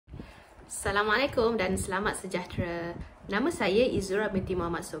Assalamualaikum dan selamat sejahtera. Nama saya Izura binti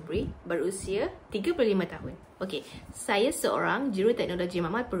Muhammad Sobri, berusia 35 tahun. Okey, saya seorang juruteknologi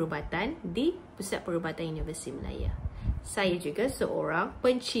makmal perubatan di Pusat Perubatan Universiti Malaya. Saya juga seorang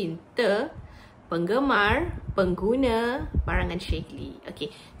pencinta, penggemar, pengguna barangan Shaklee.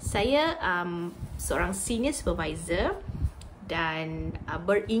 Okey, saya seorang senior supervisor dan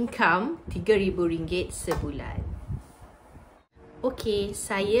berincome RM3,000 sebulan. Okey,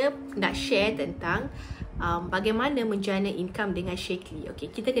 saya nak share tentang bagaimana menjana income dengan Shaklee. Okey,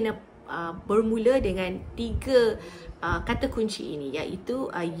 kita kena bermula dengan 3 kata kunci ini,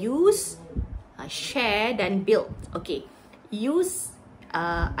 iaitu use, share dan build. Okey, use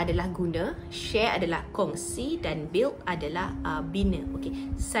adalah guna, share adalah kongsi dan build adalah bina.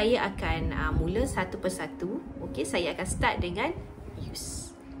 Okey, saya akan mula satu persatu. Okey, saya akan start dengan use.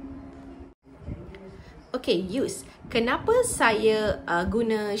 Okay, use. Kenapa saya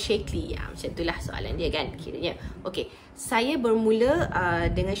guna Shaklee? Macam itulah soalan dia kan, kiranya. Okay, saya bermula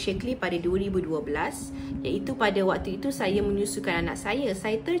dengan Shaklee pada 2012, iaitu pada waktu itu saya menyusukan anak saya.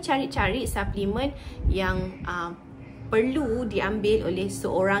 Saya tercari-cari suplemen yang perlu diambil oleh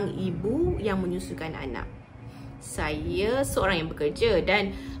seorang ibu yang menyusukan anak. Saya seorang yang bekerja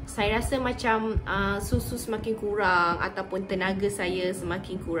dan saya rasa macam susu semakin kurang ataupun tenaga saya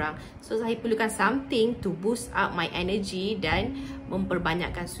semakin kurang. So saya perlukan something to boost up my energy dan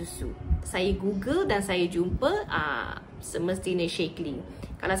memperbanyakkan susu. Saya Google dan saya jumpa semestinya Shaklee.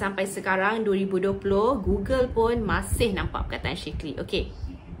 Kalau sampai sekarang 2020, Google pun masih nampak perkataan Shaklee. Okey,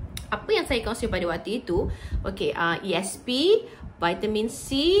 apa yang saya kongsi pada waktu itu? Okey, ESP, vitamin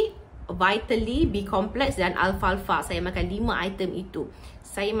C, Vitally, B-complex dan alfalfa. Saya makan 5 item itu.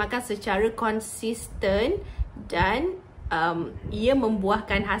 Saya makan secara konsisten dan ia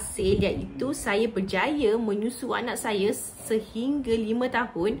membuahkan hasil, iaitu saya berjaya menyusu anak saya sehingga 5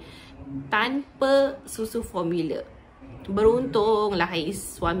 tahun tanpa susu formula. Beruntunglah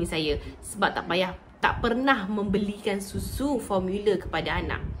suami saya sebab tak pernah membelikan susu formula kepada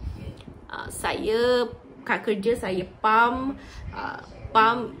anak. Saya kat kerja saya pump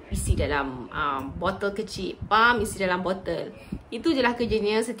isi dalam botol kecil, pump isi dalam botol. Itu je lah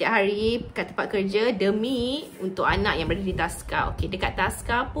kerjanya setiap hari kat tempat kerja demi untuk anak yang berada di Taska. Okey, dekat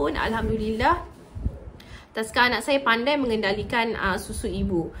Taska pun alhamdulillah Taska anak saya pandai mengendalikan susu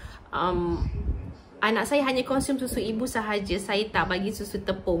ibu. Anak saya hanya konsum susu ibu sahaja, saya tak bagi susu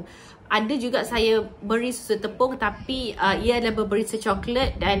tepung. Ada juga saya beri susu tepung tapi ia adalah berberisa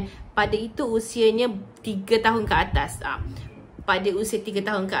coklat dan pada itu usianya 3 tahun ke atas. Pada usia 3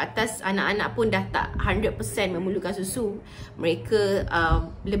 tahun ke atas, anak-anak pun dah tak 100% memerlukan susu. Mereka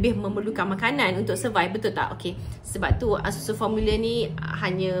lebih memerlukan makanan untuk survive, betul tak? Okey, sebab tu susu formula ni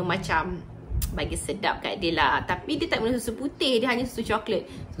hanya macam bagi sedap kat dia lah. Tapi dia tak minum susu putih, dia hanya susu coklat.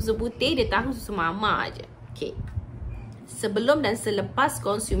 Susu putih dia tahu susu mama aje. Okey, sebelum dan selepas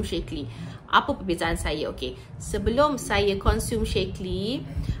konsum Shaklee, apa perbezaan saya? Okey, sebelum saya konsum Shaklee,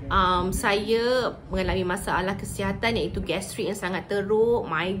 saya mengalami masalah kesihatan iaitu gastrik yang sangat teruk,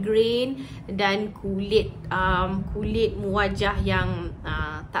 migraine dan kulit wajah yang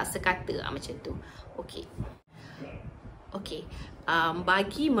tak sekata macam tu. Okey. Okey.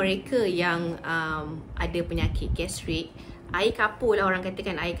 Bagi mereka yang ada penyakit gastrik, air kapur lah orang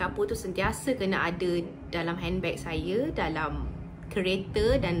katakan, air kapur tu sentiasa kena ada dalam handbag saya, dalam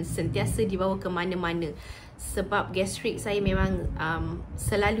kereta dan sentiasa dibawa ke mana-mana. Sebab gastrik saya memang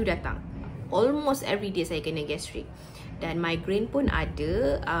selalu datang. Almost every day saya kena gastrik. Dan migraine pun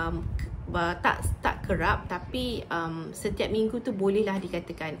ada, tak kerap tapi setiap minggu tu bolehlah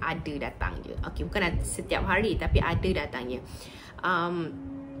dikatakan ada datang je. Okey, bukan setiap hari tapi ada datangnya.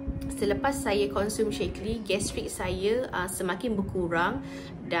 Selepas saya konsum Shaklee, gastrik saya semakin berkurang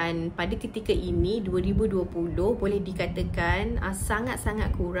dan pada ketika ini 2020 boleh dikatakan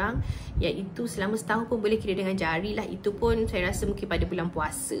sangat-sangat kurang, iaitu selama setahun pun boleh kira dengan jari lah. Itu pun saya rasa mungkin pada bulan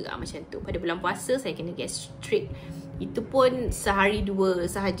puasa macam tu. Pada bulan puasa saya kena gastrik. Itu pun sehari 2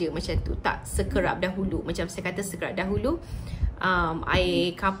 sahaja macam tu, tak sekerap dahulu. Macam saya kata sekerap dahulu,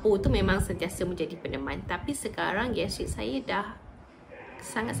 air kapur tu memang sentiasa menjadi peneman. Tapi sekarang gastrik saya dah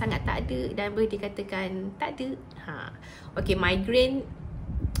sangat-sangat tak ada dan boleh dikatakan tak ada. Okey, migraine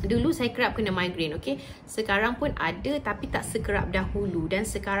dulu saya kerap kena migraine. Okey, sekarang pun ada tapi tak sekerap dahulu. Dan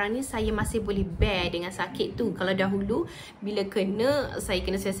sekarang ni saya masih boleh bear dengan sakit tu. Kalau dahulu bila kena saya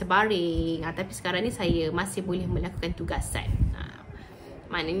kena sentiasa baring, tapi sekarang ni saya masih boleh melakukan tugasan.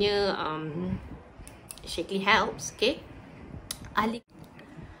 Maknanya Shaklee helps. Okey,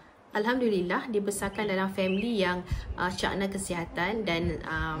 Alhamdulillah dibesarkan dalam family yang syakna kesihatan dan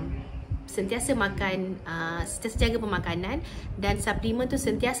sentiasa makan, sentiasa jaga pemakanan, dan suplemen tu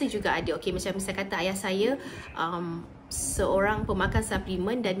sentiasa juga ada. Okey, macam misal kata ayah saya seorang pemakan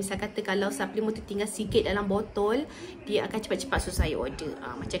suplemen, dan misal kata kalau suplemen tu tinggal sikit dalam botol, dia akan cepat-cepat suruh saya order.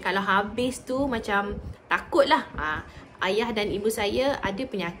 Macam kalau habis tu macam takut lah. Ayah dan ibu saya ada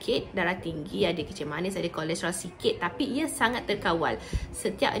penyakit darah tinggi, ada kecil manis, ada kolesterol sikit, tapi ia sangat terkawal.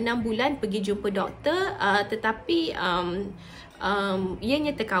 Setiap 6 bulan pergi jumpa doktor, tetapi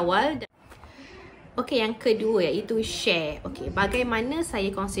ianya terkawal. Okey, yang kedua iaitu share. Okey, bagaimana saya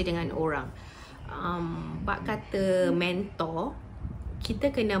kongsi dengan orang. Bak kata mentor,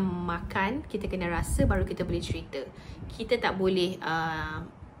 kita kena makan, kita kena rasa, baru kita boleh cerita. Kita tak boleh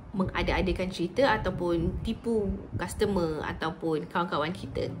mengada-adakan cerita ataupun tipu customer ataupun kawan-kawan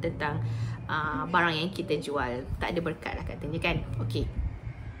kita tentang barang yang kita jual. Tak ada berkat lah katanya kan. Okey,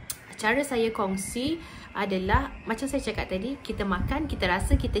 cara saya kongsi adalah macam saya cakap tadi, kita makan, kita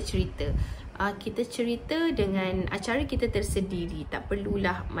rasa, kita cerita. Kita cerita dengan cara kita tersendiri. Tak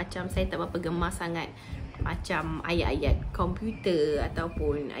perlulah macam saya tak berapa gemar sangat macam ayat-ayat komputer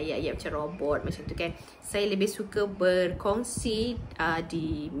ataupun ayat-ayat macam robot macam tu kan. Saya lebih suka berkongsi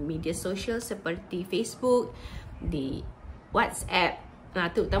di media sosial seperti Facebook, di WhatsApp.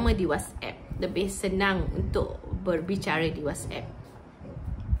 Terutama di WhatsApp. Lebih senang untuk berbicara di WhatsApp.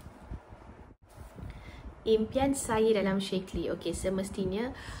 Impian saya dalam Shaklee. Okey,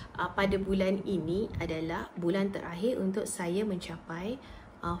 semestinya pada bulan ini adalah bulan terakhir untuk saya mencapai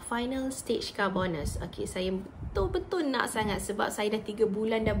final stage car bonus. Okey, saya betul-betul nak sangat sebab saya dah 3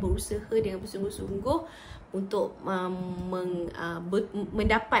 bulan dah berusaha dengan bersungguh-sungguh untuk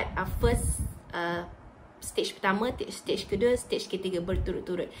mendapat first stage pertama, stage kedua, stage ketiga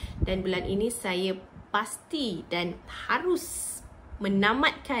berturut-turut. Dan bulan ini saya pasti dan harus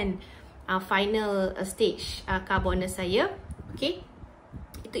menamatkan final stage car bonus saya. Okey,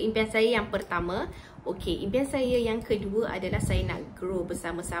 itu impian saya yang pertama. Okey, impian saya yang kedua adalah saya nak grow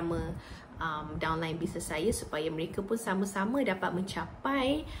bersama-sama downline bisnes saya supaya mereka pun sama-sama dapat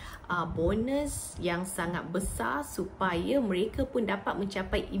mencapai bonus yang sangat besar, supaya mereka pun dapat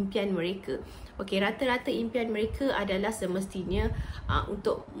mencapai impian mereka. Okey, rata-rata impian mereka adalah semestinya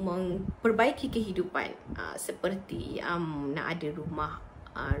untuk memperbaiki kehidupan, seperti nak ada rumah,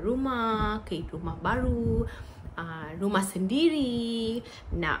 rumah baru, rumah sendiri,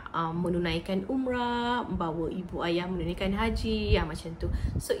 nak menunaikan umrah, membawa ibu ayah menunaikan haji, macam tu.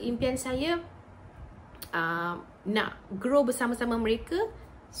 So impian saya nak grow bersama-sama mereka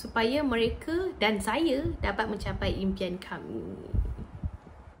supaya mereka dan saya dapat mencapai impian kami.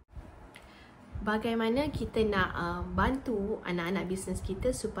 Bagaimana kita nak bantu anak-anak bisnes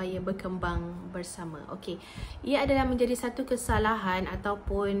kita supaya berkembang bersama. Okey, ia adalah menjadi satu kesalahan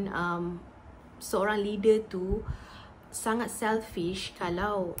ataupun seorang leader tu sangat selfish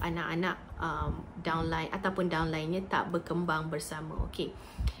kalau anak-anak downline ataupun downline-nya tak berkembang bersama. Okey,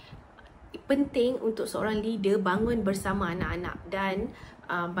 penting untuk seorang leader bangun bersama anak-anak, dan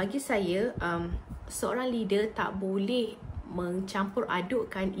bagi saya seorang leader tak boleh mencampur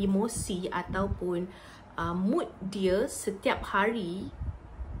adukkan emosi ataupun mood dia setiap hari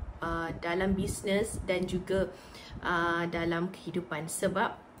dalam bisnes dan juga dalam kehidupan,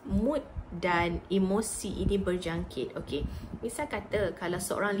 sebab mood dan emosi ini berjangkit. Okey, misal kata kalau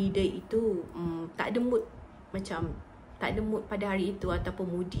seorang leader itu tak ada mood, macam tak ada mood pada hari itu ataupun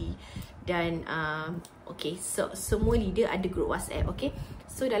moody, dan okey, so semua leader ada group WhatsApp. Okey,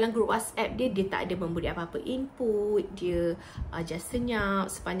 so dalam group WhatsApp dia tak ada memberi apa-apa input, dia just senyap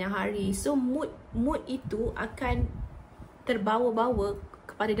sepanjang hari. So mood itu akan terbawa-bawa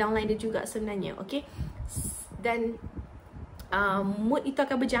kepada downline dia juga sebenarnya. Okey, dan mood itu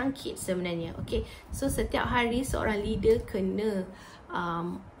akan berjangkit sebenarnya. Okey, so setiap hari seorang leader kena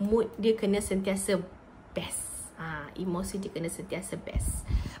mood dia kena sentiasa best. Emosi dia kena sentiasa best.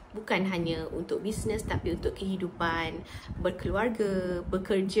 Bukan hanya untuk bisnes tapi untuk kehidupan, berkeluarga,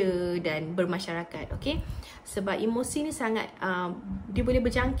 bekerja dan bermasyarakat. Okey, sebab emosi ni sangat dia boleh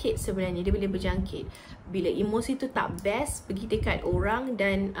berjangkit sebenarnya. Dia boleh berjangkit bila emosi tu tak best, pergi dekat orang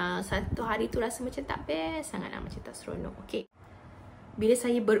dan satu hari tu rasa macam tak best sangat, macam tak seronok. Okey, bila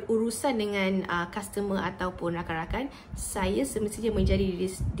saya berurusan dengan customer ataupun rakan-rakan, saya semestinya menjadi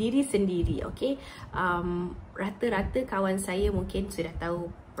diri sendiri. Okey, rata-rata kawan saya mungkin sudah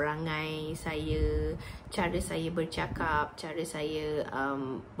tahu perangai saya, cara saya bercakap, cara saya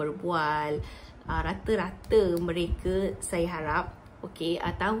berbual. Rata-rata mereka, saya harap, okey,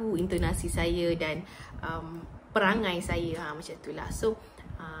 tahu intonasi saya dan perangai saya, macam itulah. So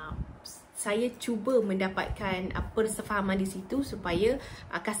saya cuba mendapatkan persefahaman di situ supaya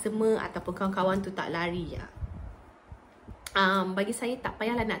customer ataupun kawan-kawan tu tak lari. bagi saya tak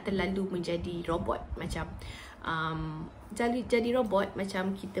payahlah nak terlalu menjadi robot. Macam jadi robot,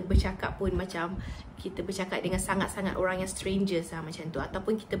 macam kita bercakap pun macam kita bercakap dengan sangat-sangat orang yang strangers macam tu,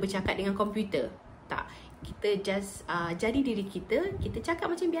 ataupun kita bercakap dengan komputer. Tak, kita just jadi diri kita, kita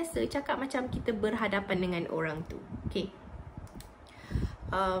cakap macam biasa, cakap macam kita berhadapan dengan orang tu. Okay.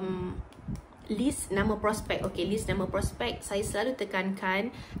 List nama prospek. Okay, list nama prospek saya selalu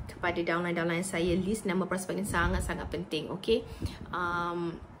tekankan kepada downline saya. List nama prospek ni sangat-sangat penting. Okay.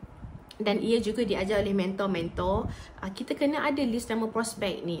 Dan ia juga diajar oleh mentor-mentor. Kita kena ada list nama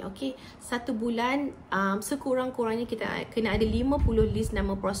prospek ni. Okay, satu bulan sekurang-kurangnya kita kena ada 50 list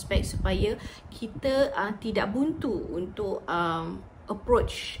nama prospek supaya kita tidak buntu untuk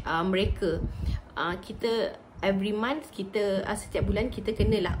approach mereka. Kita every month, kita setiap bulan kita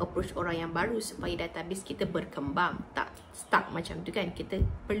kenalah approach orang yang baru supaya database kita berkembang, tak stuck macam tu kan. Kita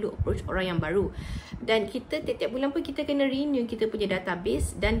perlu approach orang yang baru, dan kita tiap-tiap bulan pun kita kena renew kita punya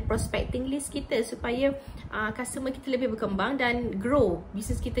database dan prospecting list kita supaya customer kita lebih berkembang dan grow,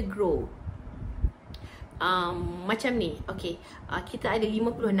 bisnes kita grow. Macam ni. Okay, kita ada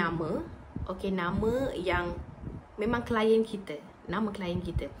 50 nama. Okay, nama yang memang klien kita, nama klien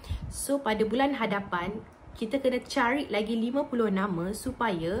kita. So pada bulan hadapan kita kena cari lagi 50 nama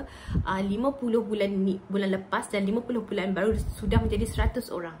supaya 50 bulan lepas dan 50 bulan baru sudah menjadi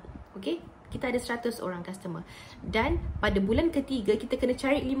 100 orang. Okay, kita ada 100 orang customer, dan pada bulan ketiga kita kena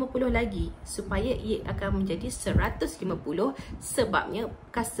cari 50 lagi supaya ia akan menjadi 150. Sebabnya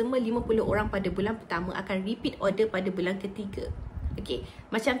customer 50 orang pada bulan pertama akan repeat order pada bulan ketiga. Okay,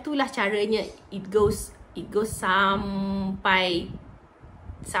 macam itulah caranya it goes sampai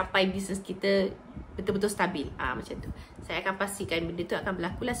bisnes kita betul-betul stabil. Macam tu. Saya akan pastikan benda tu akan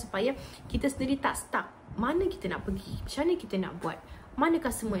berlaku lah supaya kita sendiri tak stuck. Mana kita nak pergi? Macam mana kita nak buat?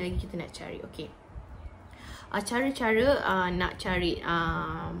 Manakah semua lagi kita nak cari? Okay. Cara-cara nak cari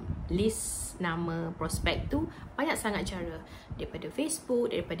list nama prospek tu banyak sangat cara. Daripada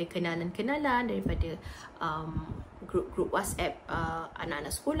Facebook, daripada kenalan-kenalan, daripada grup-grup WhatsApp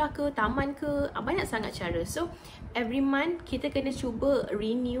anak-anak sekolah ke, taman ke, banyak sangat cara. So every month kita kena cuba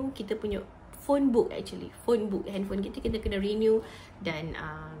renew kita punya phone book. Actually phone book handphone kita kena renew, dan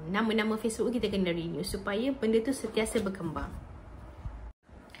nama-nama Facebook kita kena renew supaya benda tu sentiasa berkembang.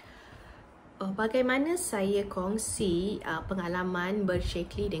 Bagaimana saya kongsi pengalaman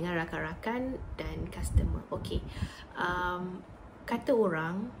bershaklee dengan rakan-rakan dan customer. Okay, kata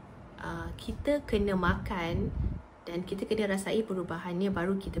orang kita kena makan dan kita kena rasai perubahannya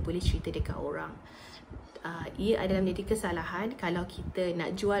baru kita boleh cerita dekat orang. Ia adalah menjadi kesalahan kalau kita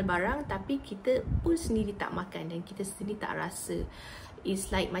nak jual barang tapi kita pun sendiri tak makan dan kita sendiri tak rasa.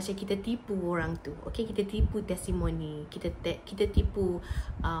 It's like macam kita tipu orang tu. Okay, kita tipu testimoni, kita tipu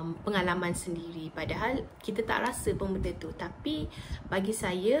pengalaman sendiri, padahal kita tak rasa pun benda tu. Tapi bagi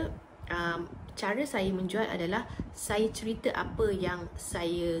saya, cara saya menjual adalah saya cerita apa yang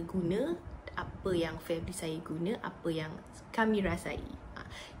saya guna, apa yang family saya guna, apa yang kami rasai.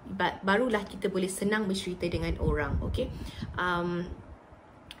 Barulah kita boleh senang bercerita dengan orang. Okay,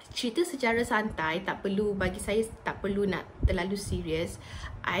 cerita secara santai, tak perlu, bagi saya tak perlu nak terlalu serius.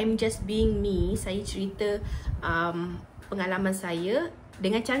 I'm just being me. Saya cerita pengalaman saya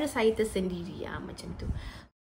dengan cara saya tersendiri, macam tu.